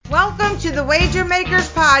to the Wager Makers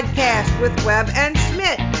Podcast with Web and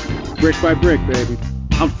Smitt. Brick by brick, baby.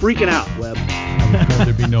 I'm freaking out, Web. I was told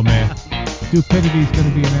there'd be no man. Stupidity's going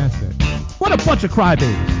to be an asset. What a bunch of crybabies.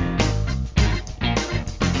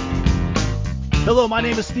 Hello, my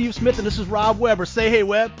name is Steve Smith, and this is Rob Weber. Say hey,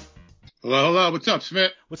 Web. Hello. What's up,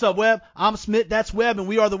 Smith? What's up, Web? I'm Smith, that's Web, and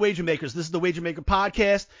we are the Wager Makers. This is the Wager Maker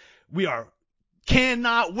Podcast. We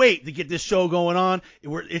cannot wait to get this show going on.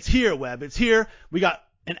 It's here, Web. It's here. We got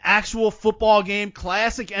an actual football game,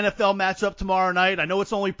 classic NFL matchup tomorrow night. I know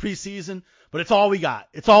it's only preseason, but it's all we got.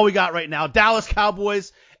 It's all we got right now. Dallas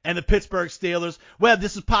Cowboys and the Pittsburgh Steelers. Web,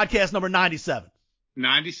 this is podcast number 97.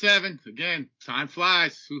 97. Again, time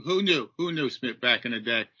flies. Who knew? Who knew, Smith, back in the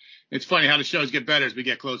day? It's funny how the shows get better as we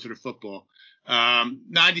get closer to football.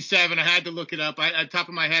 97, I had to look it up. At top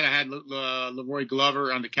of my head, I had Leroy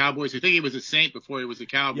Glover on the Cowboys. I think he was a Saint before he was a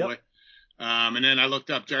Cowboy. Yep. And then I looked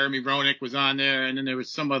up Jeremy Roenick was on there, and then there was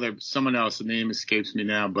someone else. The name escapes me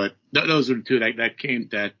now, but those are the two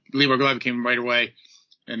that Leroy Glover came right away,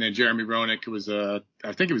 and then Jeremy Roenick was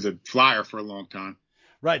I think he was a Flyer for a long time.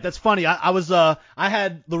 Right, that's funny. I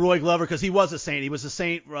had Leroy Glover because he was a Saint. He was a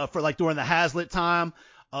Saint for like during the Hazlitt time.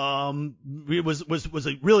 It was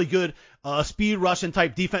a really good speed rushing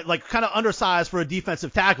type defense, like kind of undersized for a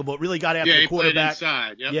defensive tackle, but really got after the quarterback.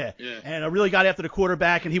 Inside. Yep. Yeah, and really got after the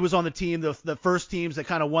quarterback, and he was on the team, the first teams that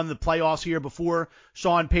kind of won the playoffs here before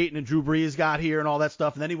Sean Payton and Drew Brees got here and all that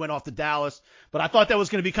stuff, and then he went off to Dallas. But I thought that was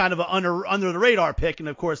going to be kind of an under the radar pick, and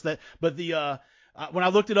of course when I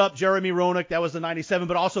looked it up, Jeremy Roenick, that was the 97,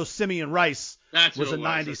 but also Simeon Rice was a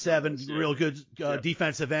 97, real good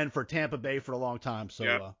defensive end for Tampa Bay for a long time.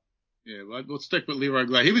 So we'll stick with Leroy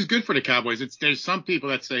Glover. He was good for the Cowboys. There's some people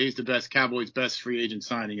that say he's the best Cowboys' best free agent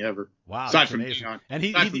signing ever. Wow, aside that's from amazing. Dion. And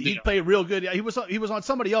he played real good. He was on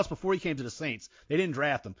somebody else before he came to the Saints. They didn't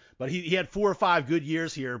draft him, but he had 4 or 5 good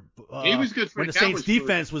years here. He was good for when the Cowboys Saints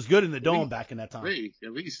defense was good in the dome back in that time.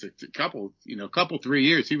 At least a couple, 3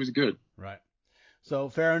 years. He was good. Right. So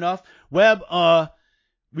fair enough. Webb,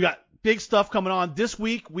 we got big stuff coming on this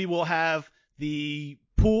week. We will have the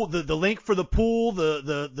pool, the link for the pool,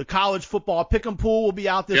 the college football pick'em pool will be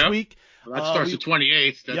out this week. Well, that starts the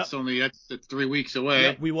 28th. That's 3 weeks away.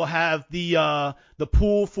 Yep. We will have the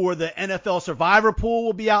pool for the NFL Survivor pool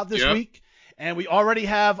will be out this week, and we already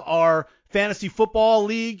have our fantasy football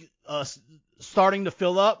league starting to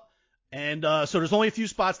fill up, and so there's only a few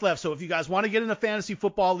spots left. So if you guys want to get in a fantasy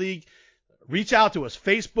football league, reach out to us.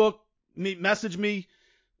 Facebook, message me,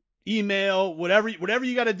 email, whatever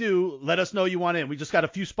you got to do. Let us know you want in. We just got a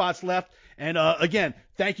few spots left. And again,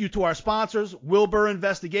 thank you to our sponsors, Wilbur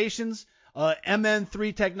Investigations,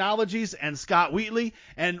 MN3 Technologies, and Scott Wheatley.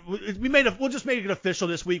 And we'll just make it official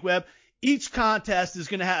this week, Webb. Each contest is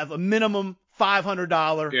going to have a minimum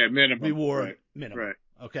 $500 minimum reward. Right. Minimum. Right.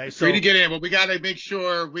 Okay. So free to get in, but we got to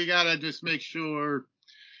just make sure.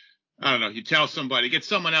 I don't know. You tell somebody, get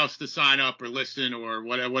someone else to sign up or listen or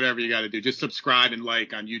whatever you got to do. Just subscribe and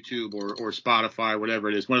like on YouTube or Spotify, whatever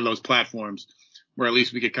it is. One of those platforms where at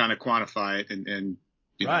least we could kind of quantify it and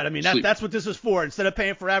right. I mean, that's what this is for. Instead of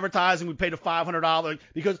paying for advertising, we paid a $500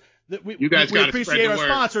 because we appreciate our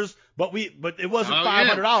sponsors, but it wasn't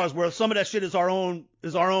 $500 where some of that shit is our own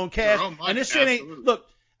cash. Our own money, and this shit absolutely. ain't, look,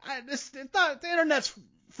 the internet's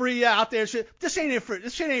free out there. This shit ain't free.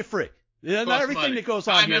 This shit ain't free. Yeah, not everything money. that goes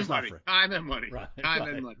on here is not free. Time and money.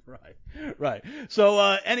 Right. So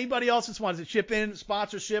anybody else that wants to chip in,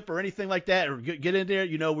 sponsorship or anything like that, or get in there,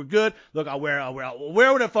 we're good. Look, I'll wear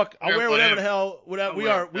whatever the hell. We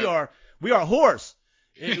are a horse.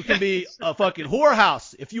 It can be a fucking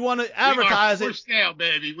whorehouse. If you want to advertise it. We are for sale,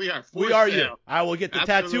 baby. We are for sale. You. I will get the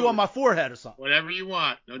tattoo on my forehead or something. Whatever you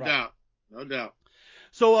want. No doubt.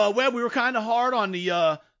 So, Webb, we were kind of hard on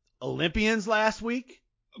the Olympians last week.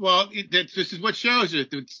 Well, this is what shows it.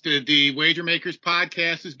 The Wager Makers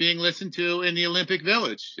podcast is being listened to in the Olympic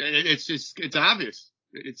Village. It's obvious.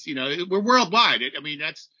 We're worldwide.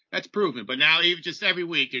 That's proven. But now even just every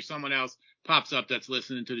week there's someone else pops up that's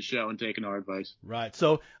listening to the show and taking our advice. Right.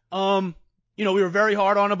 So, we were very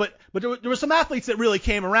hard on it, but there were some athletes that really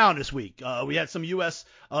came around this week. We had some U.S.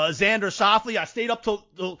 Xander Schauffele. I stayed up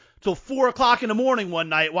till 4:00 in the morning one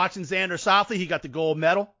night watching Xander Schauffele. He got the gold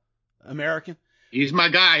medal, American. He's my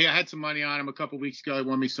guy. I had some money on him a couple weeks ago. He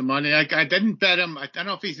won me some money. I didn't bet him. I don't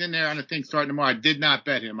know if he's in there on the thing starting tomorrow. I did not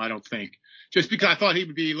bet him, I don't think. Just because I thought he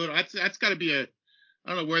would be a little – that's got to be I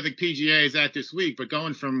don't know where the PGA is at this week, but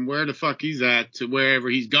going from where the fuck he's at to wherever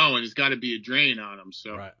he's going has got to be a drain on him.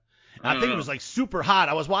 So right. I think it was like super hot.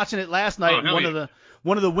 I was watching it last night.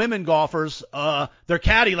 One of the women golfers, their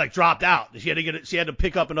caddy like dropped out. She had to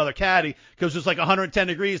pick up another caddy because it was just like 110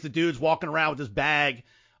 degrees. The dude's walking around with this bag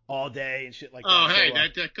all day and shit like that. Oh, So,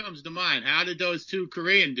 hey, that comes to mind. How did those 2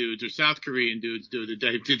 Korean dudes or South Korean dudes do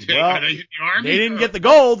today? Well, Are they in the Army? they didn't get the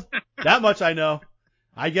gold. That much I know.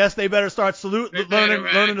 I guess they better start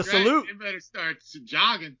learning to salute. They better start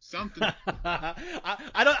jogging something.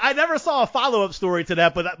 I never saw a follow-up story to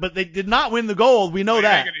that, but they did not win the gold. We know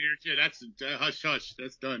that. Gonna hear, that's hush hush.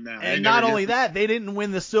 That's done now. And not only that, they didn't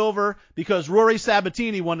win the silver because Rory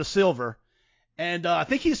Sabatini won the silver. And I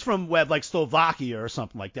think he's from like Slovakia or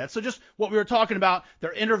something like that. So just what we were talking about,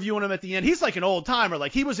 they're interviewing him at the end. He's like an old timer.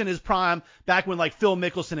 Like he was in his prime back when like Phil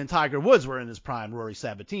Mickelson and Tiger Woods were in his prime, Rory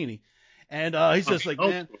Sabatini. And he's just like,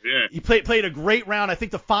 man, he played a great round. I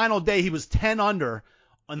think the final day he was 10 under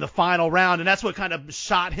on the final round, and that's what kind of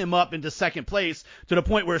shot him up into second place to the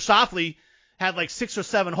point where Schauffele had like 6 or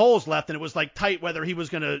 7 holes left, and it was like tight whether he was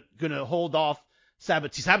gonna hold off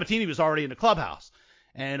Sabatini. Sabatini was already in the clubhouse.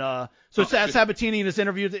 And Sabatini in his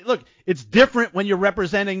interview, look, it's different when you're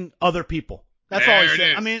representing other people. That's all he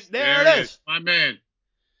said. I mean, there it is. My man.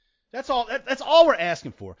 That's all we're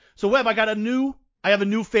asking for. So, Webb, I have a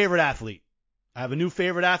new favorite athlete. I have a new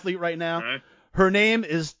favorite athlete right now. Right. Her name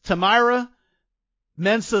is Tamira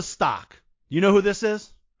Mensah-Stock. You know who this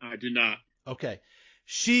is? I do not. Okay.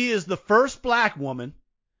 She is the first black woman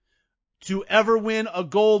to ever win a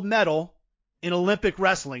gold medal in Olympic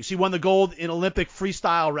wrestling. She won the gold in Olympic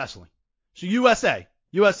freestyle wrestling. So USA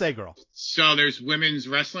girl. So there's women's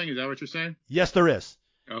wrestling. Is that what you're saying? Yes, there is.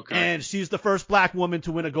 Okay. And she's the first black woman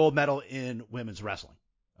to win a gold medal in women's wrestling.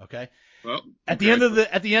 Okay. Well, at the end of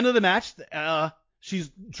the match,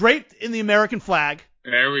 she's draped in the American flag.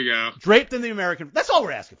 There we go. Draped in the American. That's all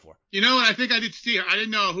we're asking for. You know what? I think I did see her. I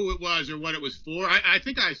didn't know who it was or what it was for. I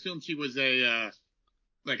think I assumed she was a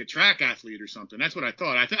track athlete or something. That's what I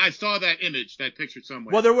thought. I saw that image, that picture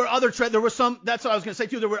somewhere. Well, there were some. That's what I was going to say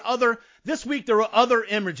too. This week there were other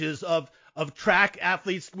images of track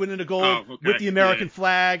athletes winning a gold with the American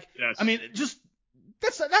flag. Yes. I mean,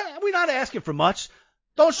 we're not asking for much.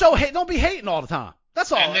 Don't be hating all the time.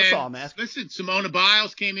 That's all I'm asking. Listen, Simona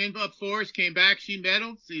Biles came in up for us, came back, she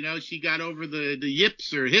medaled. You know, she got over the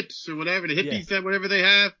yips or hips or whatever, the hippies, whatever they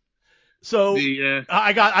have. So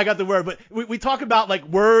I got the word, but we talk about like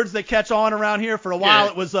words that catch on around here. For a while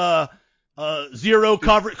it was zero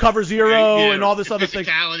cover zero and all this other thing.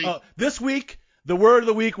 This week the word of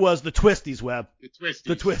the week was the twisties, Webb.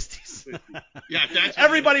 The twisties. Yeah, that's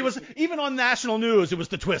everybody was, even on national news, it was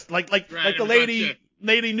the twist. Like the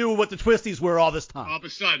lady knew what the twisties were all this time. All of a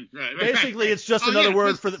sudden, right. Basically, it's just another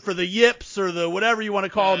word for the yips or the whatever you want to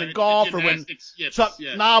call them in golf, or when Chuck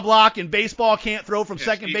Knobloch in baseball can't throw from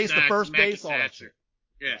second base to first base. All that shit.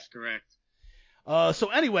 Yes, correct. So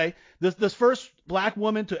anyway, this first black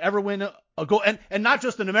woman to ever win a gold, and not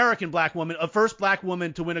just an American black woman, a first black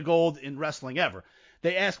woman to win a gold in wrestling ever.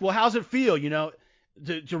 They ask, well, how's it feel,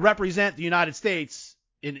 to represent the United States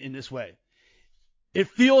in this way? It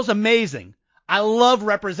feels amazing. I love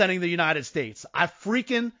representing the United States. I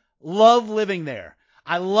freaking love living there.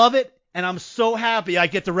 I love it, and I'm so happy I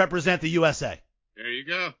get to represent the USA. There you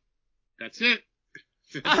go. That's it.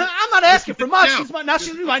 I'm not asking for much. She's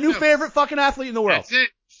my new favorite fucking athlete in the world. That's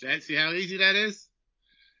it. See how easy that is?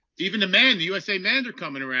 Even the USA men are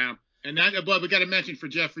coming around. And but we got to mention for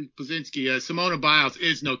Jeffrey Plazinski, Simona Biles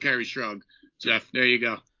is no Kerry Shrug. Jeff, there you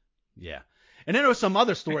go. Yeah. And then there was some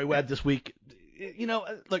other story, Webb, this week.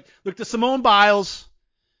 Look, the Simone Biles.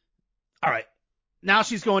 All right. Now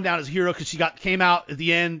she's going down as a hero because she came out at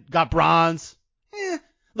the end, got bronze.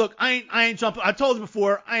 Look, I ain't jumping. I told you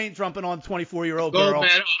before, I ain't jumping on 24-year-old girl.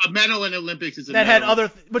 A medal in the Olympics is a that medal.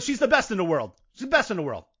 had but she's the best in the world. She's the best in the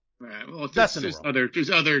world. Right. Well, there's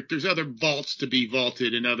other vaults to be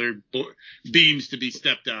vaulted and other beams to be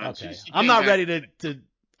stepped on. Okay. I'm not ready to.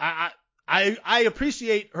 I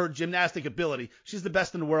appreciate her gymnastic ability. She's the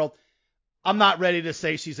best in the world. I'm not ready to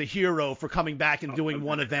say she's a hero for coming back and doing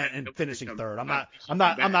one event and finishing third. I'm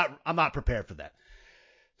not prepared for that.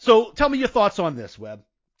 So tell me your thoughts on this, Webb.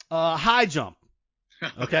 High jump.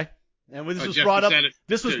 Okay. And this was brought up.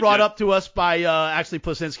 This was brought up to us by actually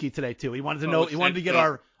Plazinski today too. He wanted to know. He wanted to get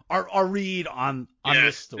our read on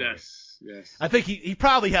this story. Yes. I think he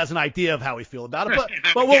probably has an idea of how we feel about it,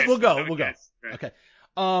 but we'll go. Right. Okay.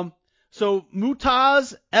 So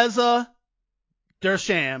Mutaz Eza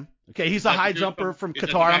Dersham. Okay, he's a high jumper from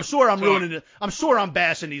Qatar. I'm sure I'm ruining it. I'm sure I'm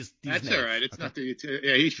bashing these That's names. All right. It's not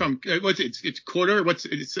he's from it's Qatar.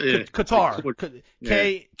 Qatar. Qatar.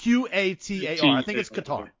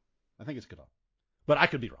 I think it's Qatar. But I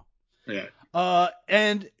could be wrong. Yeah.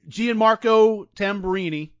 And Gianmarco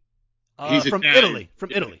Tamburini from Italy.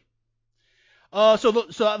 So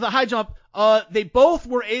the high jump, they both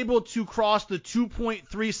were able to cross the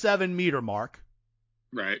 2.37 meter mark.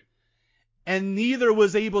 Right. And neither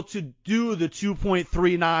was able to do the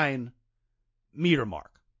 2.39 meter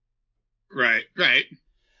mark. Right.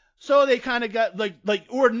 So they kind of got like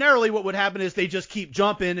ordinarily what would happen is they just keep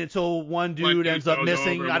jumping until one dude ends up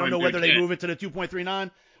missing. I don't know whether they move it to the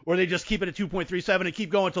 2.39 or they just keep it at 2.37 and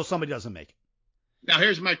keep going until somebody doesn't make it. Now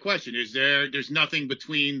here's my question: there's nothing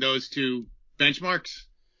between those two benchmarks?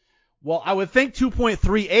 Well, I would think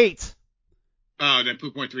 2.38. Oh, then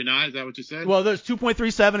 2.39. Is that what you said? Well, there's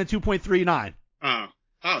 2.37 and 2.39.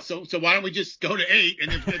 So why don't we just go to 8,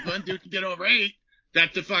 and if one dude can get over 8,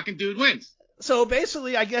 that the fucking dude wins. So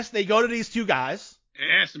basically, I guess they go to these two guys.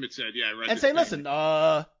 I asked him, it said, yeah, right. And say, listen,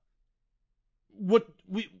 what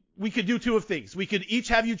we could do two of things. We could each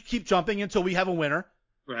have you keep jumping until we have a winner.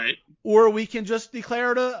 Right. Or we can just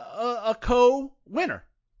declare it a co-winner.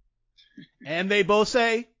 And they both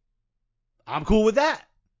say, I'm cool with that.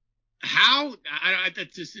 How?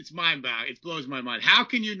 It's mind-boggling. It blows my mind. How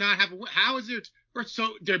can you not have how is there?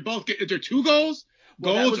 So they're both. Is there 2 goals?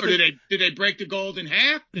 Goals, or did they break the gold in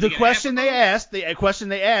half? The question they asked, they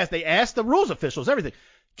asked the rules officials, everything.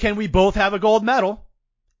 Can we both have a gold medal?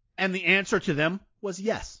 And the answer to them was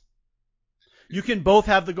yes. You can both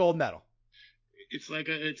have the gold medal. It's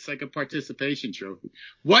like a participation trophy.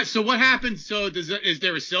 What? So what happens? So is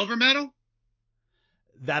there a silver medal?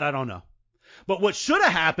 That I don't know. But what should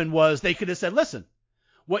have happened was they could have said, listen,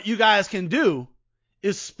 what you guys can do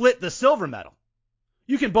is split the silver medal.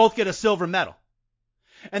 You can both get a silver medal.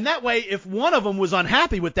 And that way, if one of them was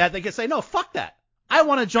unhappy with that, they could say, no, fuck that. I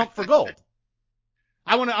want to jump for gold.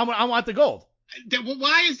 I want the gold. Well,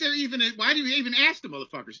 why do you even ask the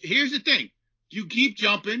motherfuckers? Here's the thing. You keep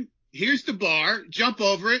jumping. Here's the bar. Jump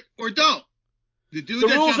over it or don't. The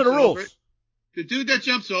rules are the rules. The dude that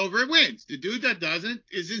jumps over it wins. The dude that doesn't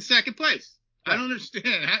is in second place. Right. I don't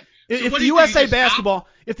understand. If the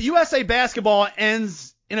USA basketball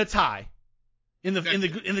ends in a tie in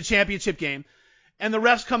the championship game, and the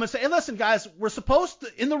refs come and say, hey, listen, guys,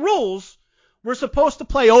 in the rules, we're supposed to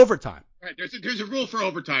play overtime. Right. There's a rule for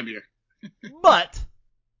overtime here. But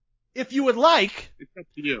if you would like, it's up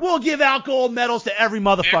to you. We'll give out gold medals to every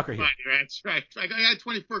motherfucker here. That's right. I got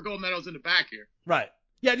 24 gold medals in the back here. Right.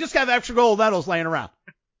 Yeah, just have extra gold medals laying around.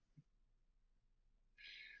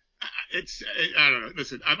 I don't know.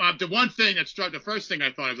 Listen, the first thing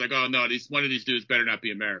I thought, I was like, oh no, one of these dudes better not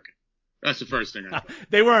be American. That's the first thing I thought.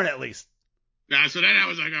 They weren't, at least. Yeah, so then I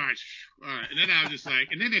was like, all right. And then I was just like,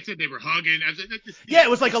 and then they said they were hugging. I was like, yeah, it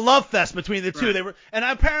was like a love fest between the two. Right. They were, and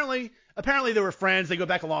apparently they were friends. They go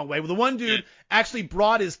back a long way. Well, the one dude actually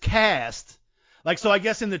brought his cast. Like, so I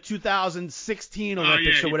guess in the 2016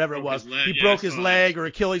 Olympics or whatever it was, he broke his leg or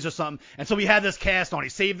Achilles or something. And so he had this cast on. He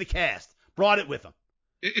saved the cast, brought it with him.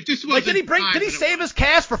 If this was did he save his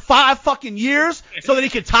cast for 5 fucking years so that he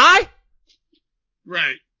could tie?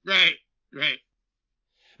 Right.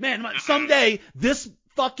 Man, someday this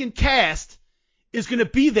fucking cast is going to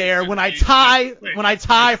be there when I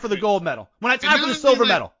tie for the gold medal. When I tie for the silver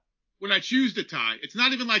medal. When I choose to tie, it's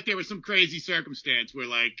not even like there was some crazy circumstance where,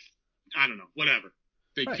 like, I don't know, whatever.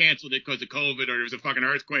 They canceled it because of COVID or there was a fucking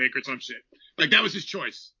earthquake or some shit. Like, that was his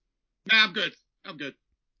choice. Nah, I'm good.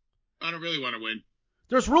 I don't really want to win.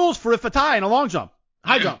 There's rules for if a tie in a long jump.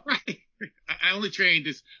 High jump. Right. I only trained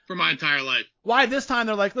this for my entire life. Why this time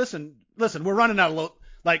they're like, listen, we're running out of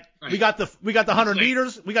we got the 100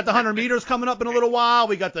 meters. We got the 100 meters coming up in a little while.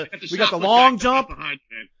 We got the long jump.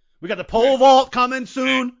 We got the pole vault coming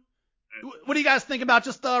soon. What do you guys think about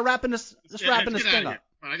just wrapping this thing up?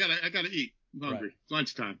 I gotta eat. I'm hungry. Right. It's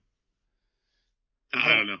lunchtime.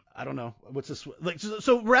 I don't know. What's this like?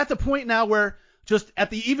 So we're at the point now where just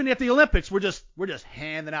even at the Olympics, we're just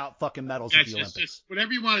handing out fucking medals at the Olympics. Just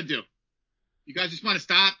whatever you want to do. You guys just want to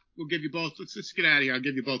stop? We'll give you both. Let's get out of here. I'll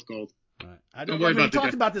give you both gold. Right. We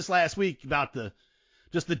talked about this last week about the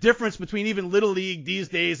difference between even Little League these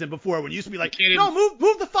days and before, when you used to be like, no,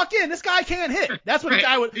 move the fuck in. This guy can't hit. That's what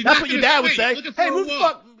that's what your dad would say. Hey, move the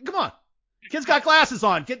fuck. Come on. Kid's got glasses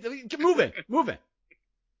on. Get moving.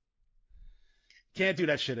 Can't do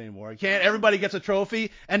that shit anymore. Can't. Everybody gets a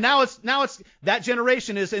trophy, and now it's that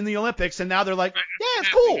generation is in the Olympics, and now they're like, yeah, it's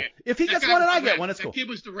cool. If he gets one and I get one, it's cool. That kid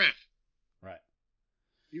was the ref. Right.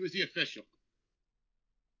 He was the official.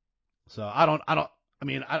 So I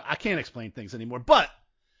can't explain things anymore, but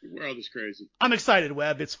the world is crazy. I'm excited,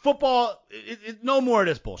 Webb. It's football. No more of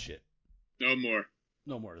this bullshit. No more of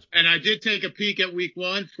this bullshit. And I did take a peek at week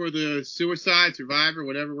 1 for the Suicide Survivor,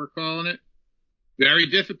 whatever we're calling it. Very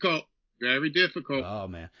difficult. Very difficult. Oh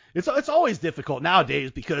man, it's always difficult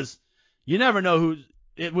nowadays because you never know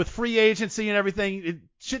with free agency and everything,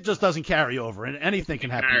 shit just doesn't carry over, and anything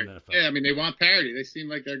can happen in the NFL. Yeah, I mean they want parity. They seem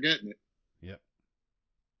like they're getting it. Yep.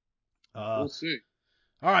 We'll see.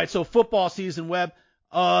 All right, so football season, Webb.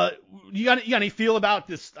 You got any feel about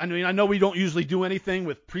this? I mean, I know we don't usually do anything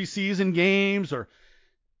with preseason games or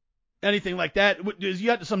anything like that. You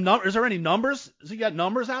got some numbers? Is there any numbers? Has he got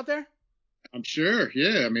numbers out there? I'm sure.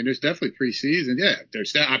 Yeah. I mean, there's definitely preseason. Yeah.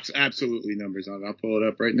 There's absolutely numbers on it. I'll pull it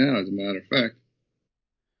up right now, as a matter of fact.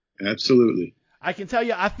 Absolutely. I can tell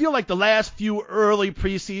you, I feel like the last few early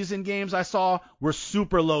preseason games I saw were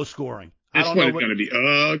super low scoring. This one is going to be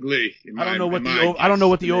ugly. I don't know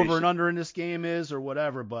what the over and under in this game is or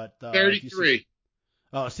whatever, but 33.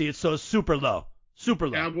 It's so super low. Super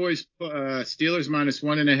low. Cowboys, Steelers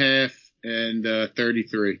 -1.5 and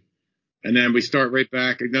 33. And then we start right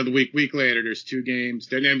back. Another week later, there's 2 games.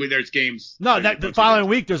 And then there's games. No, the following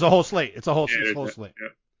week, there's a whole slate. It's a whole slate. Yeah.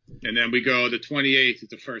 And then we go the 28th.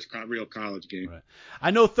 It's the first real college game. Right.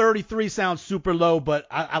 I know 33 sounds super low, but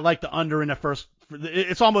I like the under in the first.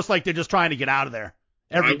 It's almost like they're just trying to get out of there.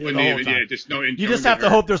 Just no. You just have to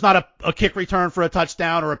hope there's not a kick return for a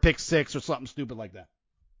touchdown or a pick six or something stupid like that.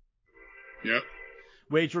 Yep.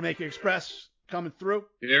 Wager Maker Express coming through.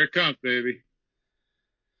 Here it comes, baby.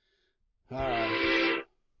 All right.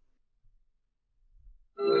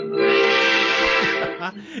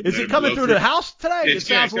 Is it coming through the house today? It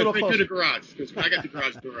sounds a little closer. Through the garage. I got the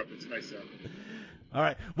garage door up. It's nice out. All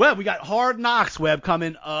right. Webb, we got Hard Knocks, Webb,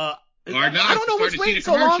 coming. Hard Knocks. I don't know what's waiting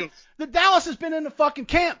so long. The Dallas has been in the fucking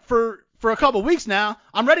camp for a couple weeks now.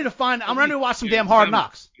 I'm ready to watch some damn Hard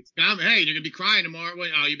Knocks. Hey, you're gonna be crying tomorrow.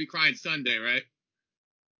 You'll be crying Sunday, right?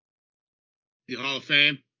 The Hall of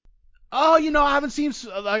Fame. Oh, I haven't seen.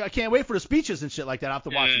 I can't wait for the speeches and shit like that. I have to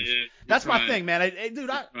watch them. Yeah, that's my thing, man. I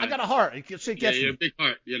got a heart. It gets me. You had a big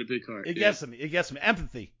heart. You had a big heart. It gets me. It gets me.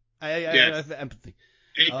 Empathy. I have empathy.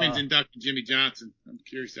 Aikman's inducted Jimmy Johnson. I'm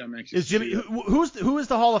curious. I'm anxious. Is Jimmy? Who is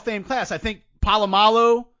the Hall of Fame class? I think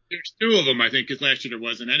Palomalu. There's 2 of them, I think, because last year there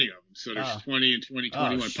wasn't any of them. So there's 20 and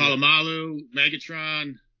 2021. Palomalu,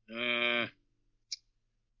 Megatron,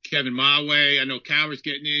 Kevin Mawe. I know Cowher's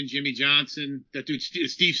getting in. Jimmy Johnson. That dude,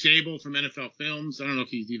 Steve Sable from NFL Films. I don't know if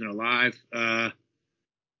he's even alive.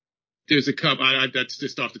 There's a couple. That's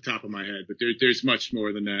just off the top of my head, but there's much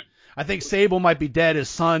more than that. I think Sable might be dead. His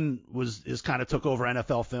son is kind of took over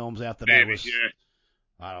NFL Films after that.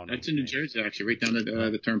 I don't know. That's in New Jersey, actually, right down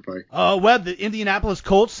the turnpike. Webb, the Indianapolis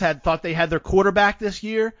Colts thought they had their quarterback this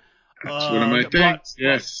year. That's one of my things.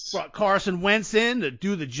 Yes. Brought Carson Wentz in to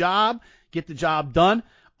do the job, get the job done.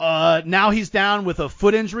 Now he's down with a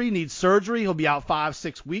foot injury, needs surgery. He'll be out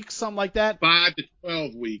 5-6 weeks, something like that. 5 to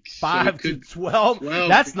 12 weeks. 5 to 12.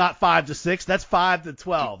 That's not 5 to 6. That's 5 to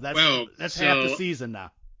 12. That's half the season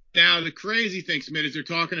now. Now the crazy thing, Smitt, is they're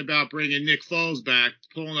talking about bringing Nick Foles back,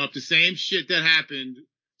 pulling up the same shit that happened,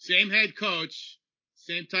 same head coach,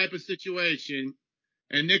 same type of situation.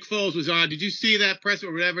 And Nick Foles was on. Did you see that press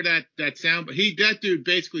or whatever that sound? But that dude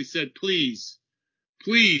basically said, please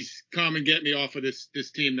come and get me off of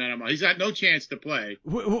this team that I'm on. He's got no chance to play.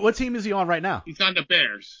 What team is he on right now? He's on the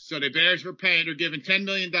Bears. So the Bears were giving $10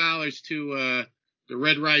 million to the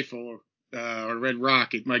Red Rifle or Red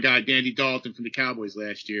Rocket, my guy Dandy Dalton from the Cowboys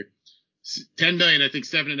last year. $10 million, I think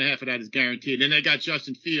 7.5 of that is guaranteed. Then they got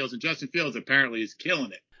Justin Fields, and Justin Fields apparently is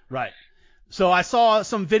killing it. Right. So I saw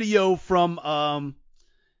some video from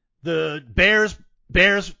the Bears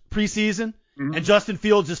preseason, and Justin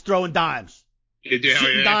Fields is throwing dimes.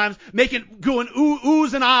 Shooting dimes, going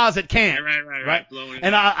oohs and ahs at Cam. Right.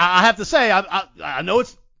 And I have to say, I know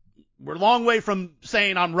we're a long way from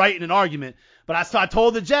saying I'm right in an argument, but I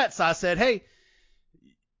told the Jets, I said, hey,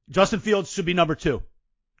 Justin Fields should be number 2.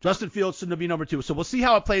 Justin Fields should be number 2. So we'll see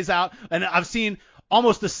how it plays out. And I've seen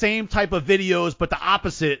almost the same type of videos, but the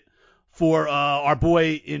opposite for our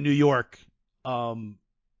boy in New York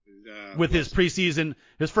with his preseason.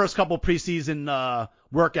 His first couple preseason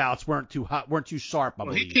workouts weren't too sharp.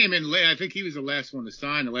 He came in late. I think he was the last one to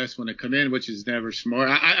sign, the last one to come in, which is never smart.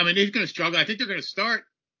 I mean, he's going to struggle. I think they're going to start.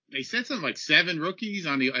 They said something like 7 rookies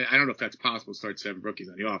on the. I don't know if that's possible to start 7 rookies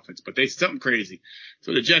on the offense, but they something crazy.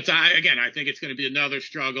 So the Jets, I think it's going to be another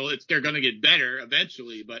struggle. They're going to get better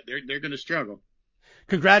eventually, but they're going to struggle.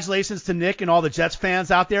 Congratulations to Nick and all the Jets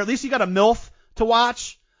fans out there. At least you got a MILF to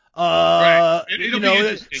watch. Right.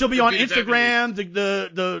 She'll be on Instagram,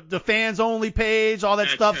 the fans only page, all that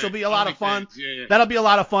stuff. She'll be a lot of fun. Yeah. That'll be a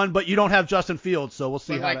lot of fun, but you don't have Justin Fields, so we'll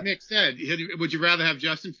see. But like Nick said, would you rather have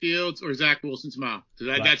Justin Fields or Zach Wilson's mom?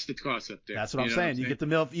 That's the toss up there. That's what I'm saying. You get the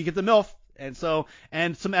MILF,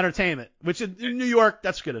 and some entertainment, which in New York,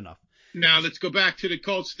 that's good enough. Now let's go back to the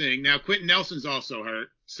Colts thing. Now Quentin Nelson's also hurt,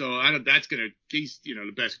 so he's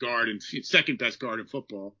the best guard and second best guard in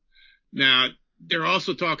football. Now they're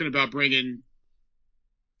also talking about bringing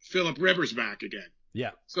Phillip Rivers back again.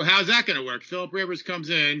 Yeah. So how's that going to work? Philip Rivers comes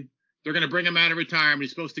in. They're going to bring him out of retirement.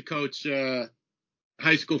 He's supposed to coach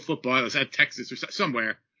high school football. It was at Texas or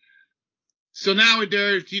somewhere. So now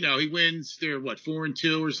there's, he wins. They're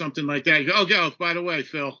 4-2 or something like that. You go, by the way,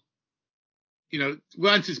 Phil,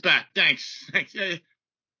 Wentz is back. Thanks. Yeah,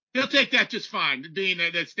 he'll take that just fine. Being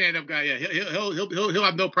that stand-up guy, yeah, he'll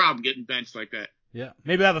have no problem getting benched like that. Yeah.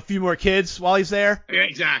 Maybe have a few more kids while he's there. Yeah,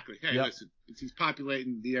 exactly. Hey, Yep. listen, he's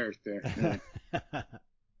populating the earth there.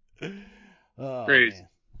 Oh, Crazy. man.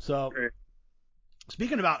 So, Great.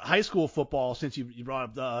 Speaking about high school football, since you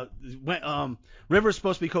brought up Rivers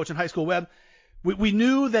supposed to be coaching high school web, we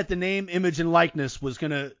knew that the name, image, and likeness was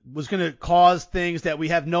gonna cause things that we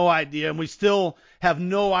have no idea, and we still have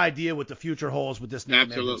no idea what the future holds with this name,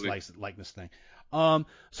 Absolutely. image, likeness thing.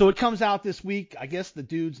 So it comes out this week. I guess the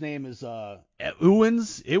dude's name is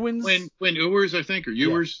Ewins. Quinn Ewers, I think, or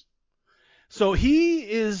Ewers. Yeah. So he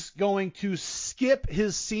is going to skip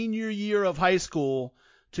his senior year of high school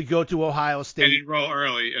to go to Ohio State. And enroll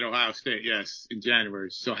early at Ohio State, yes, in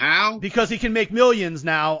January. So how? Because he can make millions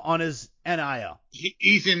now on his NIL.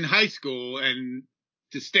 He's in high school, and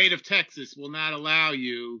the state of Texas will not allow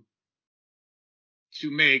you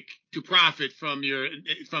to profit from NIL,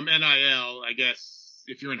 I guess,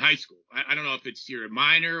 if you're in high school. I don't know if you're a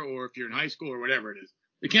minor or if you're in high school or whatever it is.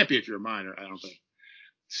 It can't be if you're a minor, I don't think.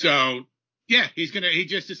 So, yeah, he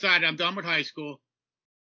just decided, I'm done with high school.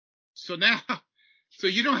 So now, so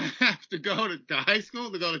you don't have to go to high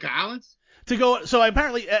school to go to college? So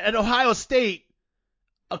apparently at Ohio State,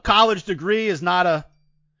 a college degree is not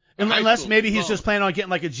unless maybe he's just planning on getting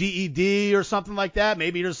like a GED or something like that.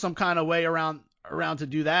 Maybe there's some kind of way around to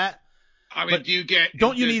do that. I mean, but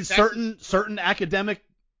don't you need certain academic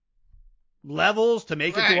levels to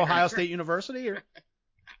make it to Ohio State University? Or?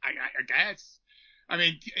 I guess. I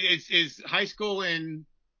mean, is high school in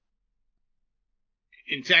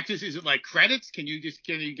Texas, is it like credits? Can you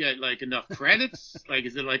get like enough credits? Like,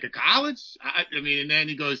 is it like a college? I mean, and then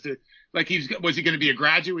he goes to, like, was he going to be a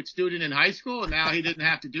graduate student in high school, and now he didn't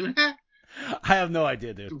have to do that? I have no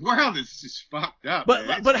idea, dude. The world is just fucked up.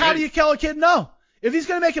 But how do you tell a kid no? If he's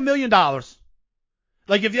going to make $1 million,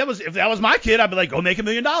 like if that was my kid, I'd be like, go make $1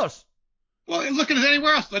 million. Well, look at it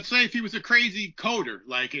anywhere else. Let's say if he was a crazy coder,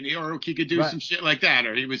 or he could do some shit like that,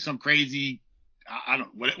 or he was some crazy, I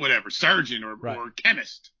don't know, whatever, surgeon or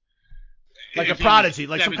chemist. Like a prodigy,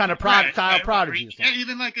 like some kind of child prodigy. Or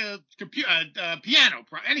even like a piano,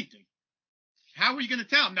 anything. How are you going to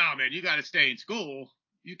tell him, no, man, you got to stay in school.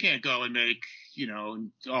 You can't go and make,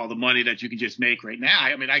 all the money that you can just make right now.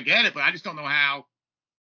 I mean, I get it, but I just don't know how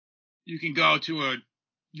you can go to a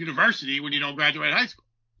university when you don't graduate high school.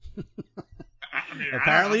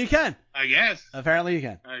 Apparently you can. I guess. Apparently you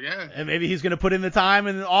can. I guess. And maybe he's going to put in the time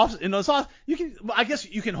in those off. I guess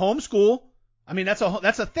you can homeschool. I mean, that's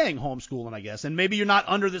a thing, homeschooling, I guess. And maybe you're not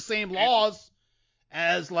under the same laws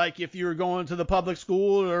as like if you're going to the public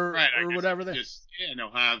school or whatever. Just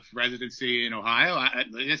have residency in Ohio.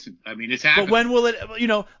 Listen, I mean, it's happening. But when will it?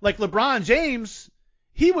 Like LeBron James,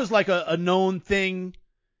 he was like a known thing,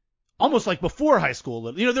 almost like before high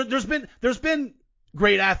school. There's been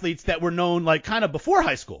great athletes that were known like kind of before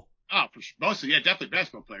high school. Oh, for sure. Mostly, yeah, definitely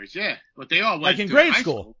basketball players, yeah. But they all went like in to grade high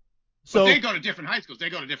school. So they go to different high schools. They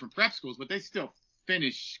go to different prep schools, but they still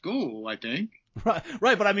finish school, I think. Right.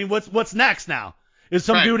 But I mean, what's next now? Is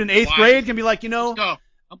some dude in 8th grade can be like,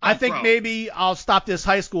 I think maybe I'll stop this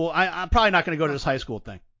high school. I'm probably not going to go to this high school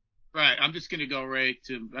thing. Right. I'm just going to go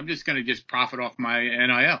I'm just going to just profit off my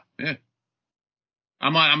NIL. Yeah.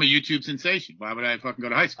 I'm a YouTube sensation. Why would I fucking go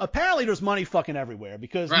to high school? Apparently there's money fucking everywhere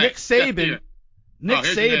because Nick Saban,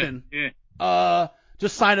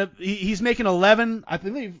 just signed up. He's making 11, I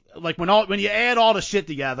believe, like when you add all the shit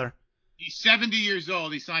together. He's 70 years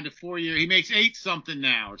old. He signed a 4-year. He makes 8 something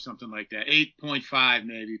now or something like that. 8.5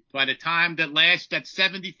 maybe. By the time that's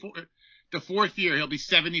 74, the 4th year, he'll be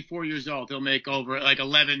 74 years old. He'll make over like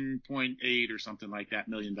 11.8 or something like that $1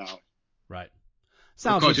 million. Right.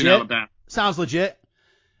 Sounds legit.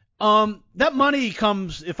 That money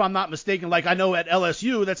comes, if I'm not mistaken, like I know at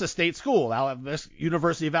LSU, that's a state school.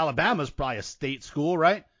 University of Alabama is probably a state school,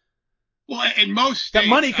 right? Well, in most states, that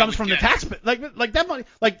money comes from the tax, like that money,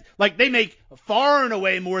 like they make far and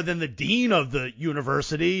away more than the dean of the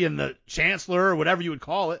university and the chancellor or whatever you would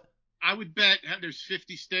call it. I would bet there's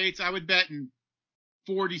 50 states. I would bet in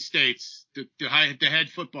 40 states the head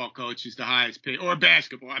football coach is the highest paid, or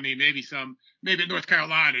basketball. I mean, maybe in North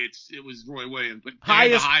Carolina it was Roy Williams, but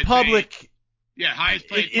highest public, highest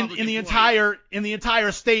paid in the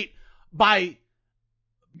entire state by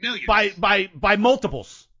millions, by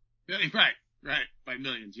multiples. Right, by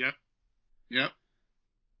millions. Yep.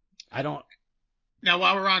 Now,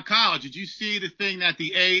 while we're on college, did you see the thing that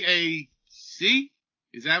the AAC,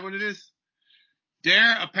 is that what it is?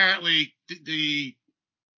 They're apparently, the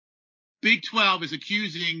Big 12 is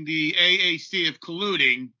accusing the AAC of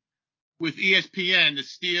colluding with ESPN to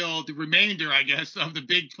steal the remainder, I guess, of the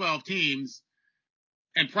Big 12 teams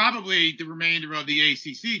and probably the remainder of the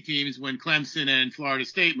ACC teams when Clemson and Florida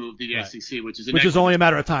State move to the SEC, which is only a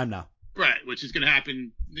matter of time now. Right, which is going to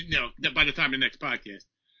happen, by the time of the next podcast.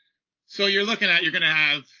 So you're going to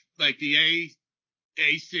have like the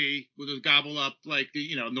AAC will gobble up like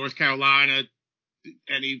the, North Carolina,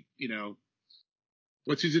 any,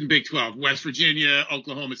 who's in the Big 12? West Virginia,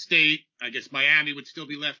 Oklahoma State. I guess Miami would still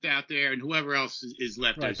be left out there, and whoever else is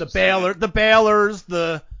left there. The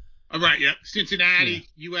Baylors, Oh, right, yeah. Cincinnati,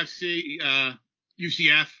 UFC,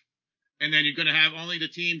 UCF. And then you're going to have only the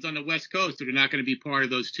teams on the West Coast that are not going to be part of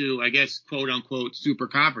those two, I guess, quote unquote, super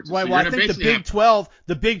conferences. Right. So well, I think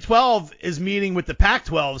the Big 12 is meeting with the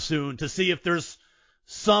Pac-12 soon to see if there's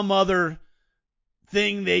some other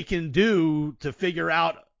thing they can do to figure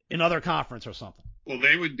out another conference or something. Well,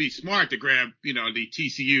 they would be smart to grab, the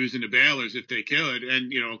TCUs and the Baylors if they could,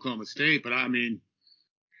 and, Oklahoma State.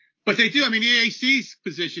 But they do. I mean, the AAC's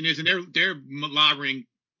position is, and they're lobbying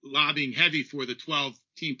heavy for the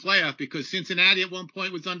 12-team playoff because Cincinnati at one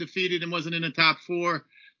point was undefeated and wasn't in the top four.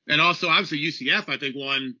 And also, obviously, UCF, I think,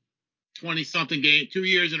 won 20-something game 2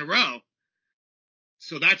 years in a row.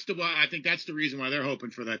 So I think that's the reason why they're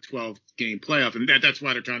hoping for that 12-game playoff. And that's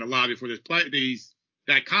why they're trying to lobby for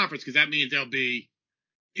that conference, because that means they'll be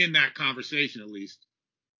in that conversation at least.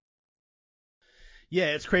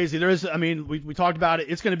 Yeah, it's crazy. We talked about it.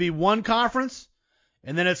 It's going to be one conference,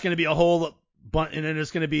 and then it's going to be a whole and then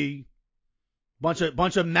it's going to be bunch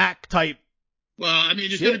of MAC type. Well, I mean,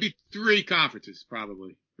 there's going to be three conferences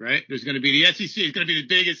probably, right? There's going to be the SEC. It's going to be the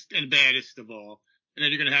biggest and baddest of all, and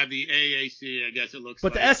then you're going to have the AAC. I guess it looks.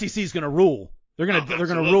 But the SEC is going to rule. They're going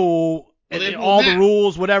to rule. Well, all the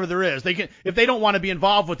rules, whatever there is. They can, if they don't want to be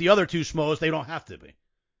involved with the other two schmoes, they don't have to be.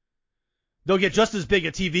 They'll get just as big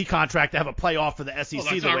a TV contract to have a playoff for the SEC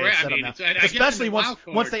the way it's set up now. Especially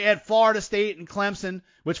once they add Florida State and Clemson,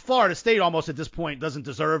 which Florida State almost at this point doesn't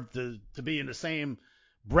deserve to be in the same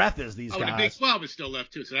breath as these guys. The Big 12 is still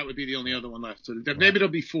left too, so that would be the only other one left. So maybe there'll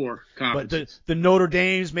be four conferences. But the Notre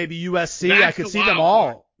Dames, maybe USC, I could see them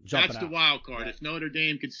all jumping out. That's the wild card. If Notre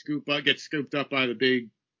Dame could get scooped up by the Big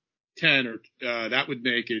 10, that would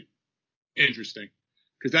make it interesting.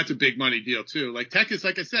 Because that's a big money deal too. Like Texas,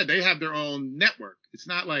 like I said, they have their own network. It's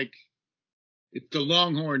not like it's the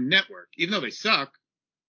Longhorn Network, even though they suck.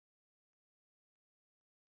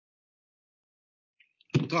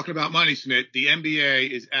 I'm talking about money, Smitt. The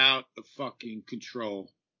NBA is out of fucking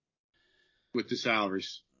control with the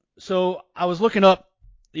salaries. So I was looking up,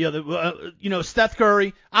 Steph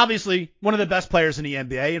Curry, obviously one of the best players in the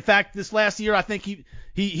NBA. In fact, this last year, I think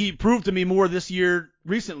he proved to me more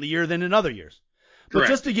recent year than in other years. But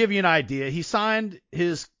just to give you an idea, he signed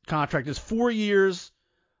his contract. It's 4 years.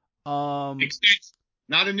 Extension,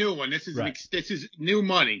 not a new one. This is new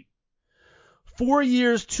money. 4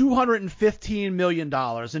 years, $215 million.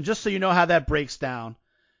 And just so you know how that breaks down,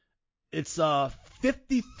 it's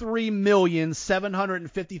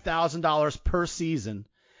 $53,750,000 per season.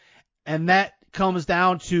 And that comes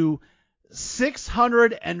down to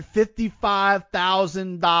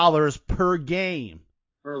 $655,000 per game.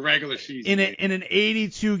 For a regular season. In an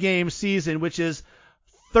 82-game season, which is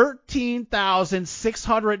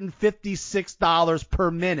 $13,656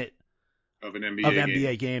 per minute of an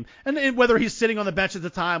NBA game. And whether he's sitting on the bench at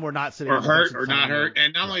the time or not sitting on the bench at the time. Or not hurt.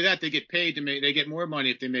 And not only that, they get paid they get more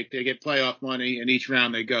money if they get playoff money in each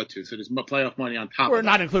round they go to. So there's playoff money on top of that. We're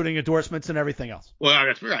not including endorsements and everything else. Well,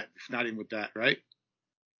 that's right. Not even with that, right?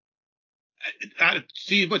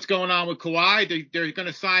 See what's going on with Kawhi. They're going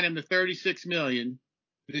to sign him to $36 million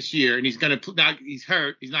this year, and he's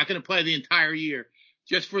hurt. He's not going to play the entire year,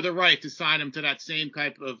 just for the right to sign him to that same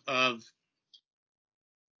type of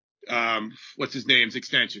what's his name's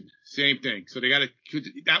extension. Same thing. So they got to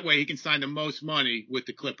that way he can sign the most money with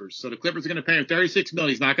the Clippers. So the Clippers are going to pay him $36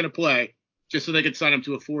 million. He's not going to play, just so they can sign him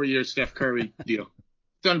to a 4-year Steph Curry deal.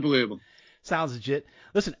 It's unbelievable. Sounds legit.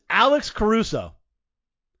 Listen, Alex Caruso,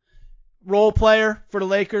 role player for the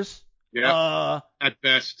Lakers. Yeah. At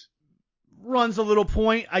best. Runs a little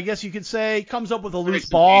point, I guess you could say. Comes up with a loose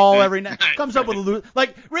ball every now. Comes up with a loose.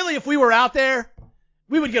 Like really, if we were out there,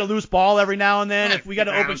 we would get a loose ball every now and then. Right. If we got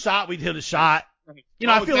an open shot, we'd hit a shot. Right.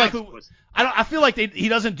 I feel like he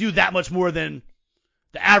doesn't do that much more than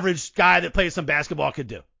the average guy that plays some basketball could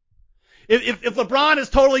do. If LeBron is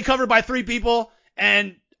totally covered by three people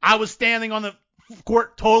and I was standing on the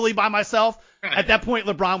court totally by myself, at that point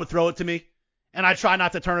LeBron would throw it to me. and I try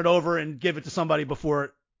not to turn it over and give it to somebody before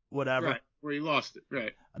it, whatever. Right, where he lost it.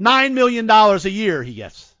 Right. $9 million a year he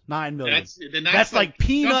gets. $9 million. That's like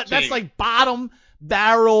peanut. That's change. like bottom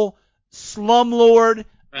barrel slumlord,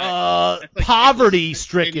 Right.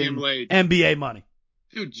 poverty-stricken NBA money.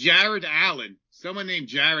 Dude, Jared Allen. Someone named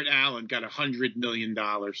Jared Allen got $100 million.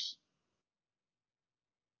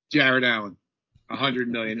 Jared Allen, $100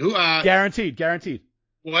 million. Who? Guaranteed.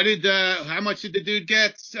 How much did the dude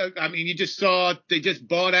get? I mean, you just saw they just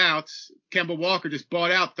bought out Kemba Walker. Just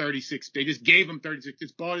bought out 36. They just gave him 36.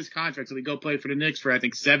 Just bought his contract so he go play for the Knicks for I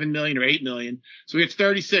think $7 million or $8 million. So he gets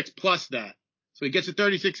 36 plus that. So he gets a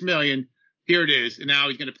 36 million. Here it is, and now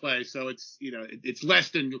he's going to play. So it's it's less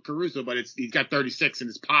than Caruso, but he's got 36 in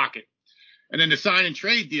his pocket. And then the sign and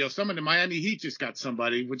trade deal, some of the Miami Heat just got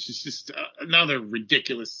somebody, which is just another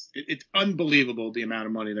ridiculous. It's unbelievable the amount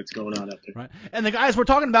of money that's going on out there. Right. And the guys we're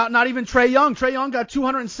talking about, not even Trae Young. Trae Young got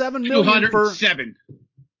 $207 million 207.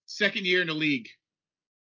 Second year in the league.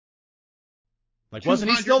 Like,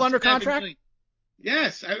 wasn't he still under contract? Million.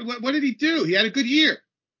 Yes. What did he do? He had a good year.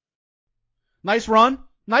 Nice run.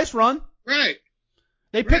 Right.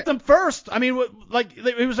 They picked him first. I mean, like,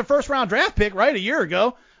 it was a first round draft pick, right? A year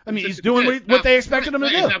ago. I mean, he's doing what they expected him to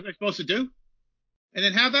do. That's what they're supposed to do. And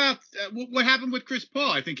then how about what happened with Chris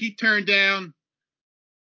Paul? I think he turned down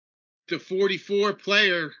the 44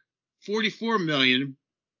 million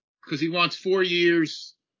because he wants 4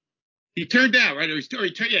 years. He turned down, right?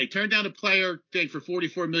 He turned down the player thing for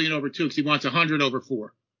 44 million over 2 because he wants 100 over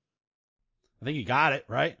 4. I think he got it,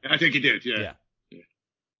 right? I think he did, yeah.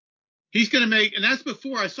 He's going to make, and that's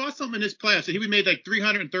before I saw something in his playoffs that he made like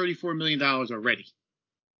 $334 million already.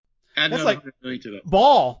 Add That's another like $100 million to that.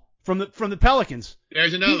 Ball from the Pelicans.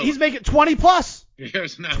 There's another. He's making 20 plus.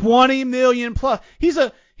 There's another. 20 million plus. He's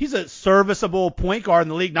a serviceable point guard in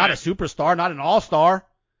the league, not a superstar, not an all-star.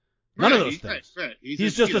 None of those things. Right.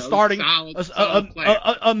 He's just a starting, solid player.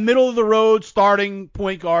 a middle of the road starting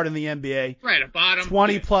point guard in the NBA. Right, a bottom.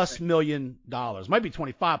 20 plus million dollars. Might be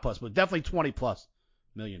 25 plus, but definitely 20 plus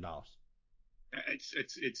 $million.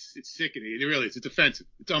 It's sickening. It really is. It's offensive.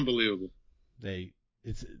 It's unbelievable. The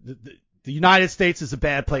United States is a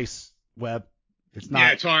bad place, Webb. It's not.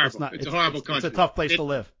 Yeah, it's horrible. It's a horrible country. It's a tough place to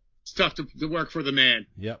live. It's tough to work for the man.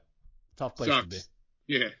 Yep. Tough place Sucks. to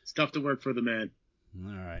be. Yeah, it's tough to work for the man.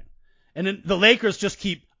 All right. And then the Lakers just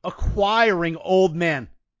keep acquiring old man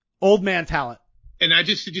talent. And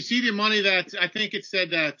did you see the money that I think it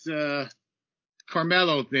said that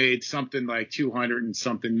Carmelo made something like 200 and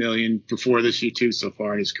something million before this year too so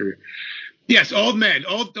far in his career. Yes, old men,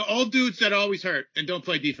 the old dudes that always hurt and don't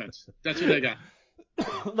play defense. That's what they got.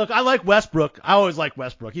 Look, I like Westbrook. I always like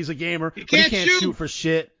Westbrook. He's a gamer, but he can't shoot for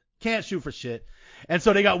shit. And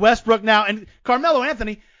so they got Westbrook now. And Carmelo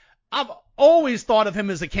Anthony, I've always thought of him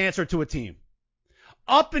as a cancer to a team.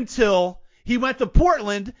 Up until he went to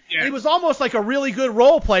Portland, and he was almost like a really good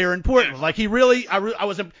role player in Portland. Yeah. Like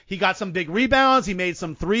he got some big rebounds. He made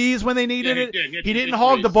some threes when they needed it. He didn't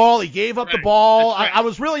hog the ball. He gave up the ball. Right. I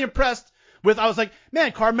was really impressed I was like,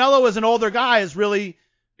 man, Carmelo as an older guy is really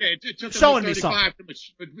it took showing him me something.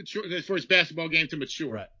 to mature, for his basketball game to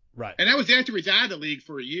mature. Right. And that was after he was out of the league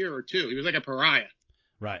for a year or two. He was like a pariah.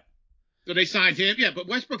 Right. So they signed him. Yeah, but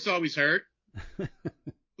Westbrook's always hurt.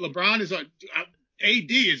 LeBron is AD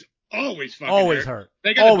is always fucking hurt.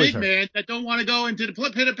 They got a big man that don't want to go into the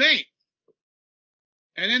pit of paint.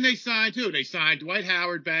 And then they signed Dwight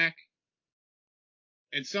Howard back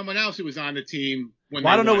and someone else who was on the team.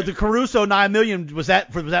 I don't know. With the Caruso $9 million, was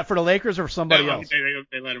that for the Lakers or for somebody else?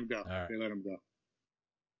 They let him go. All right. They let him go.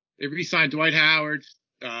 They re-signed Dwight Howard,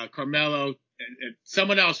 Carmelo, and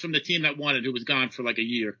someone else from the team that wanted who was gone for like a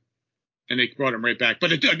year. And they brought him right back.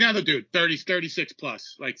 But another dude, 36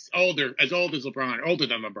 plus, like as old as LeBron, older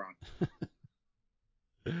than LeBron.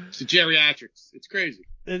 It's the geriatrics. It's crazy.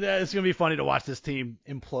 It's going to be funny to watch this team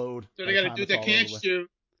implode. So they got a dude that can't shoot.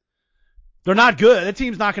 They're not good. That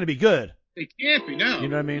team's not going to be good. They can't be, no. You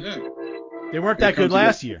know what I mean? No. They weren't that good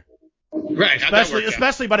last year. Right.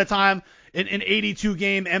 Especially by the time in 82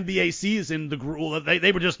 game NBA season,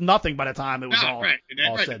 they were just nothing by the time it was all right. And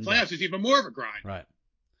then, all said the playoffs is even more of a grind. Right.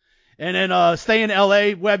 And then stay in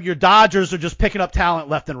LA, Webb, your Dodgers are just picking up talent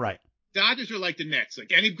left and right. Dodgers are like the Nets.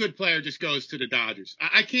 Like any good player just goes to the Dodgers.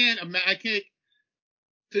 I can't.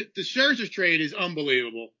 The Scherzer trade is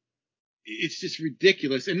unbelievable. It's just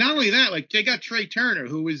ridiculous. And not only that, like they got Trey Turner,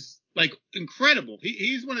 who is like incredible.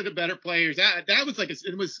 He's one of the better players. That was like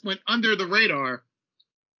went under the radar.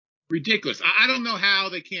 Ridiculous. I don't know how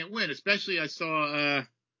they can't win. Especially I saw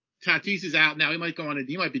Tatis is out now. He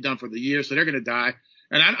might be done for the year, so they're going to die.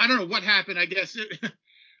 And I don't know what happened. I guess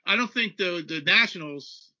I don't think the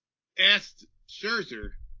Nationals asked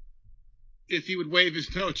Scherzer if he would waive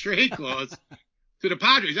his no trade clause to the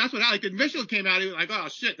Padres. That's what the official came out. He was like, "Oh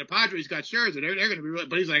shit, the Padres got Scherzer. They're going to be really,"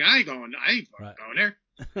 but he's like, "I ain't going there."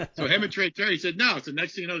 So him and Trey Terry said no. So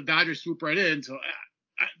next thing you know, the Dodgers swoop right in. So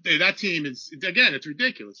that team is, again, it's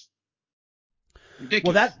ridiculous.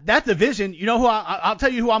 Well, that division, you know who I'll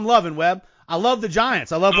tell you who I'm loving, Webb. I love the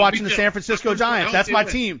Giants. I love watching the San Francisco Giants. That's my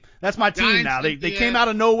team. That's my team now. They came out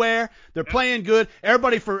of nowhere. They're playing good.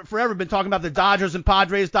 Everybody forever been talking about the Dodgers and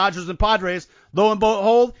Padres. Lo and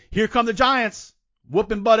behold, here come the Giants,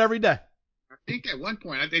 whooping butt every day. I think at one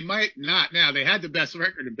point they might not. Now they had the best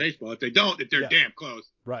record in baseball. If they don't, they're damn close.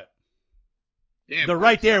 Right. Damn they're close.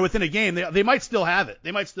 Right there within a game. They might still have it.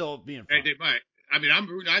 They might still be in front. They might. I mean,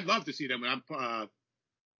 I'd love to see them.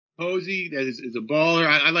 Posey is a baller.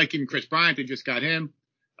 I like him. Chris Bryant, they just got him.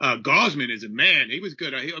 Gosman is a man. He was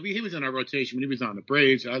good. He was in our rotation when he was on the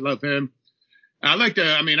Braves. I love him. I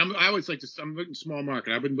always like to. I'm looking small